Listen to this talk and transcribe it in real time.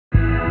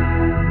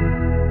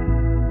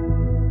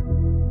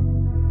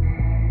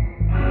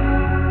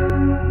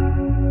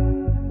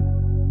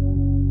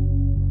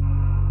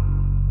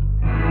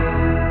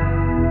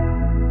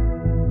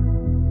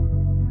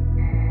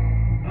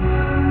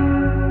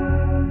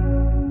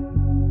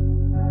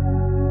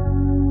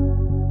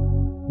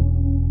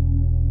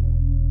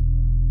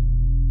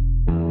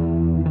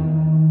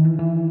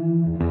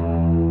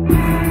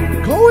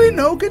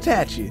no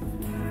Katachi,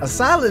 a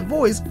silent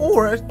voice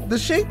or the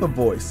shape of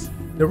voice.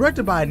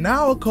 Directed by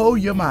Naoko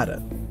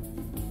Yamada.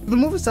 The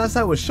movie starts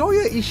out with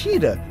Shoya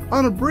Ishida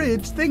on a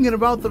bridge thinking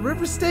about the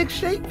River Styx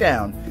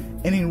shakedown,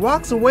 and he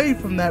walks away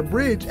from that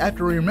bridge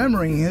after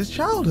remembering his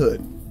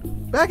childhood.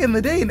 Back in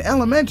the day in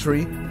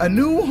elementary, a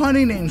new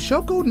honey named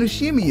Shoko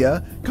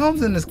Nishimiya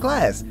comes in his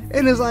class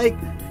and is like,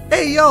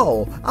 "Hey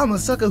yo, I'm a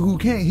sucker who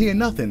can't hear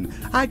nothing.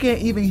 I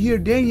can't even hear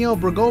Danielle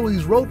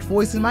Bregoli's roach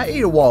voice in my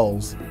ear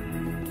walls."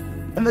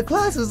 And the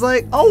class is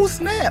like, "Oh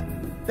snap,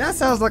 that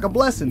sounds like a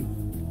blessing."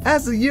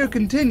 As the year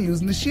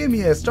continues,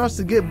 Nishimiya starts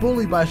to get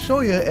bullied by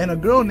Shoya and a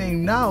girl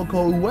named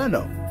Naoko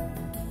Ueno.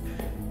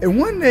 And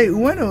one day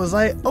Ueno is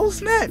like, "Oh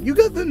snap, you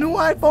got the new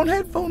iPhone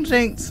headphone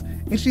shanks."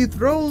 And she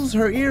throws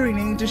her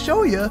earring to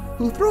Shoya,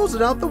 who throws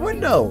it out the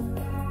window.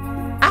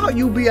 "Out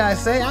you be, I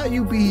say, out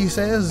you be," he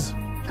says.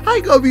 "How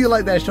you gonna be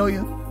like that,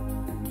 Shoya?"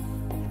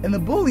 And the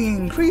bullying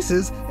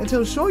increases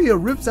until Shoya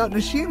rips out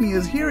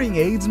Nishimiya's hearing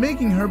aids,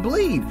 making her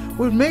bleed,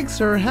 which makes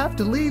her have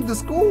to leave the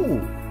school.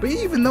 But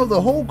even though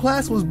the whole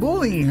class was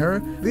bullying her,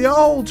 they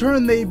all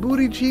turn their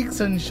booty cheeks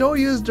in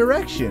Shoya's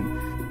direction,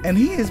 and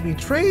he is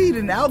betrayed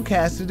and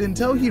outcasted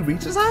until he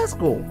reaches high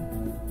school.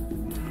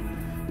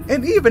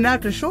 And even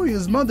after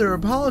Shoya's mother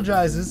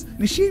apologizes,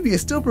 Nishimiya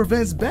still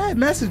prevents bad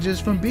messages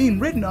from being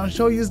written on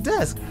Shoya's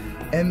desk,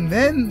 and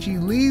then she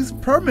leaves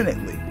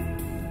permanently.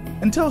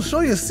 Until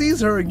Shoya sees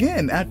her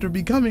again after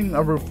becoming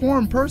a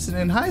reformed person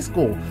in high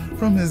school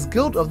from his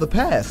guilt of the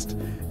past,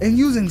 and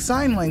using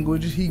sign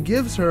language he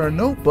gives her a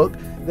notebook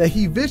that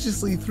he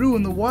viciously threw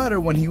in the water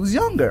when he was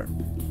younger.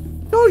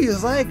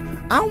 Shoya's like,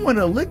 "I want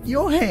to lick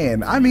your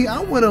hand. I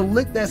want to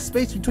lick that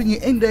space between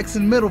your index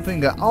and middle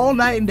finger all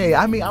night and day.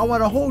 I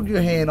want to hold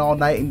your hand all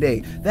night and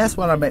day." That's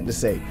what I meant to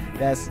say.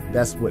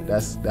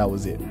 That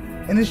was it.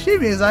 And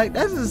Nishimiya is like,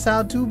 "That doesn't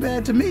sound too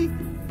bad to me.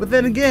 But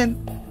then again,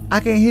 I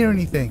can't hear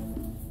anything."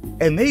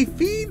 And they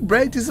feed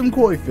bread to some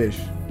koi fish.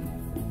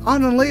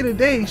 On a later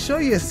day,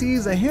 Shoya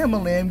sees a hammer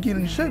lamb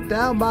getting shook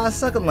down by a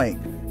suckerling,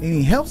 and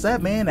he helps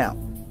that man out.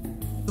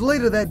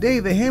 Later that day,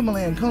 the hammer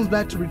lamb comes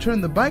back to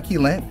return the bike he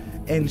lent,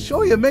 and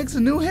Shoya makes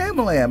a new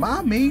hammer lamb,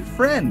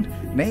 friend,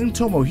 named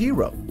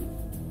Tomohiro.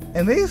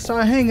 And they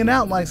start hanging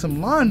out like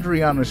some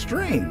laundry on a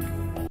string.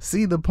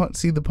 See the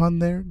pun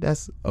there?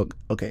 That's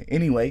okay.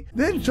 Anyway,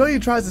 then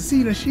Shoya tries to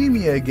see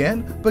Nishimiya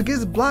again, but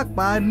gets blocked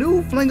by a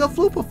new Flinga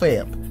Floopa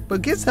fam,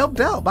 but gets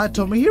helped out by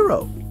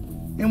Tomohiro.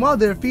 And while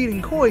they're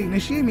feeding koi,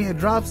 Nishimiya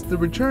drops the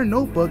return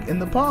notebook in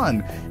the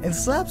pond and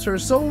slaps her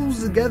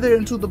soles together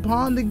into the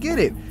pond to get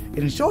it,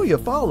 and Shoya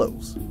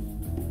follows.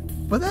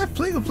 But that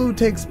Flinga Floo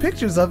takes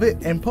pictures of it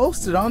and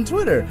posts it on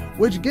Twitter,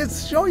 which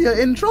gets Shoya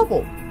in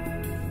trouble.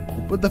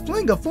 But the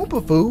Flinga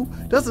Foo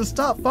doesn't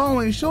stop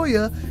following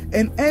Shoya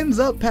and ends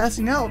up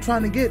passing out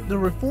trying to get the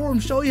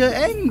reformed Shoya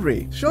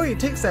angry. Shoya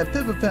takes that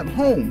Fem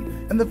home,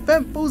 and the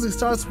Femfuzi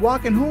starts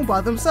walking home by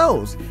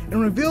themselves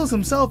and reveals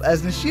himself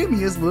as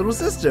Nishimiya's little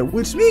sister,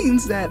 which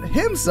means that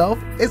himself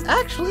is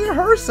actually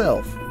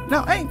herself.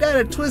 Now ain't that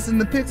a twist in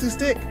the pixie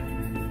stick?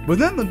 But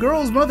then the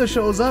girl's mother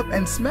shows up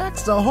and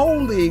smacks the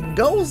holy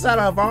ghost out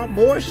of our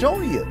boy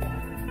Shoya.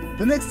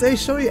 The next day,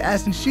 Shoya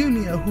asks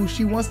Nishimiya who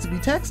she wants to be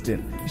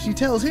texting, and she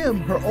tells him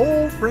her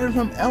old friend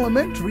from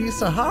elementary is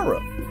Sahara.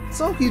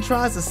 So he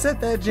tries to set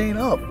that Jane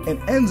up and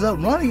ends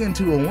up running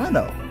into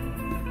Ueno.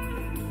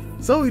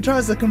 So he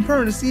tries to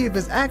confirm to see if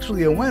it's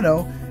actually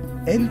Ueno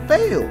and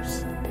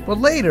fails. But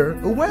later,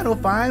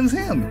 Ueno finds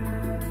him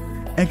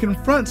and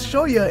confronts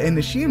Shoya and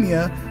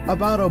Nishimiya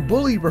about a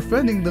bully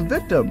befriending the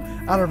victim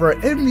out of her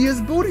envious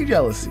booty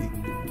jealousy.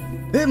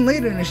 Then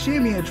later,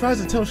 Nishimiya tries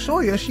to tell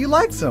Shoya she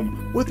likes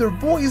him with her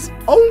voice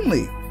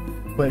only,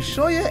 but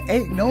Shoya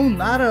ain't know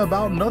nada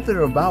about nothing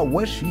about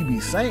what she be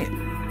saying.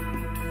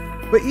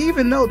 But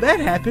even though that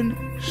happened,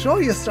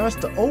 Shoya starts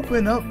to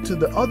open up to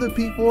the other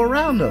people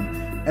around him,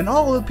 and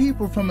all the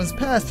people from his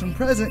past and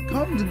present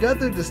come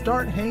together to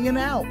start hanging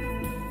out.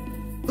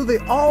 So they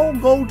all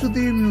go to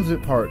the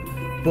amusement park,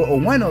 but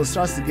Ueno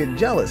starts to get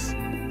jealous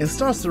and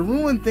starts to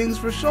ruin things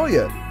for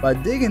Shoya by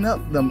digging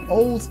up them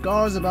old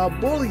scars about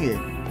bullying,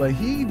 but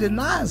he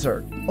denies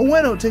her.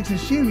 Ueno takes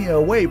Nishimiya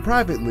away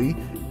privately,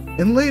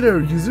 and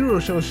later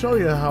Yuzuru shows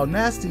Shoya how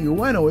nasty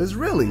Ueno is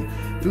really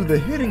through the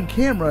hidden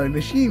camera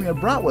Nishimiya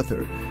brought with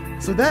her.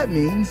 So that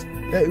means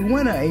that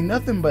Ueno ain't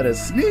nothing but a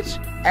snitch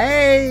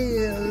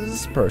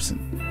ass person.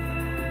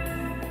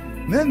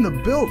 Then the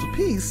built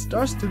piece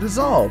starts to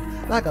dissolve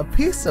like a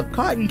piece of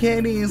cotton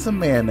candy in some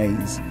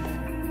mayonnaise.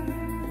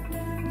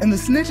 And the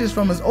snitches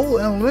from his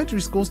old elementary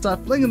school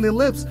start flinging their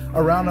lips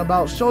around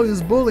about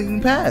Shoya's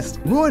bullying past,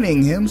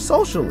 ruining him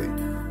socially.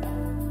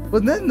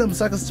 But then them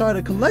suckers start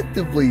to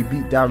collectively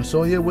beat down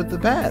Shoya with the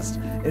past,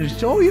 and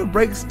Shoya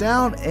breaks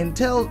down and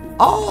tells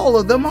all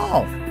of them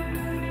off,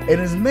 and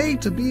is made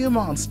to be a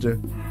monster.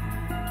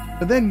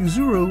 But then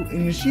Yuzuru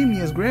and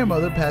Nishimiya's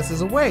grandmother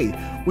passes away,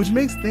 which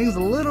makes things a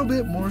little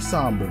bit more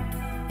somber.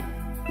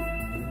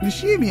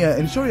 Nishimiya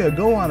and Shoya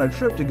go on a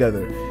trip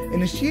together,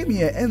 and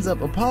Nishimiya ends up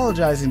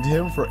apologizing to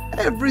him for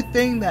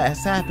everything that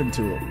has happened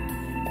to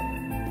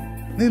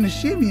him. Then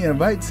Nishimiya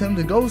invites him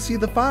to go see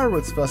the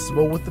fireworks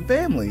festival with the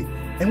family,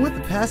 and with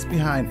the past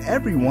behind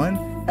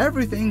everyone,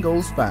 everything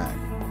goes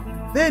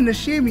fine. Then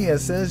Nishimiya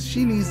says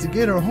she needs to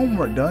get her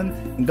homework done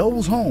and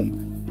goes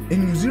home.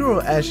 And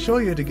Yuzuru asks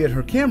Shoya to get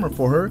her camera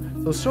for her,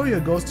 so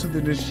Shoya goes to the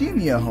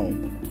Nishimiya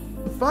home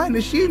to find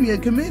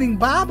Nishimiya committing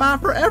bye-bye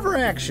forever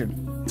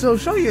action. So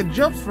Shoya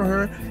jumps for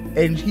her,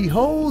 and he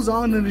holds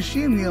on to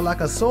Nishimiya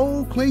like a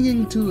soul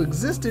clinging to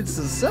existence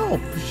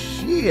itself.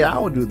 Shit, I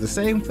would do the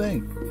same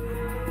thing.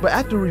 But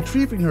after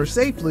retrieving her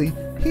safely,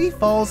 he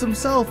falls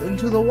himself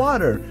into the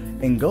water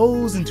and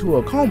goes into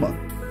a coma.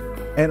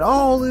 And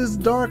all is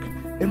dark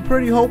and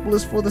pretty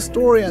hopeless for the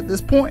story at this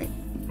point.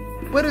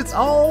 But it's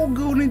all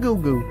goony goo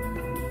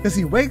goo, because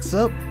he wakes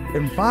up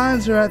and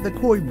finds her at the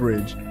koi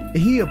bridge, and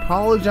he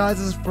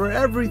apologizes for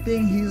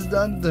everything he's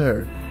done to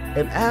her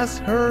and asks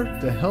her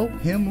to help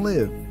him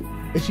live,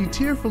 and she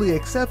tearfully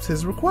accepts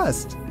his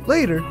request.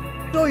 Later,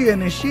 Shoya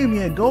and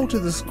Nishimiya go to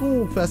the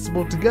school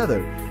festival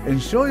together, and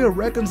Shoya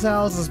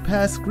reconciles his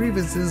past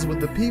grievances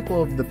with the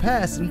people of the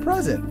past and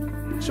present.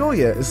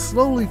 Shoya is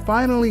slowly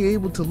finally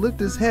able to lift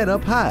his head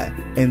up high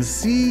and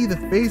see the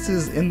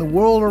faces in the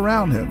world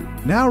around him,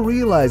 now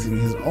realizing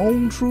his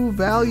own true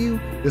value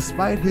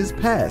despite his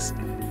past,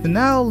 to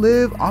now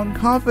live on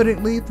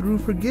confidently through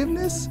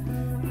forgiveness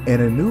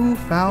and a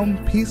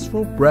newfound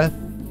peaceful breath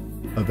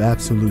of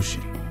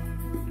absolution.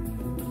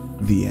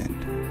 The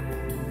end.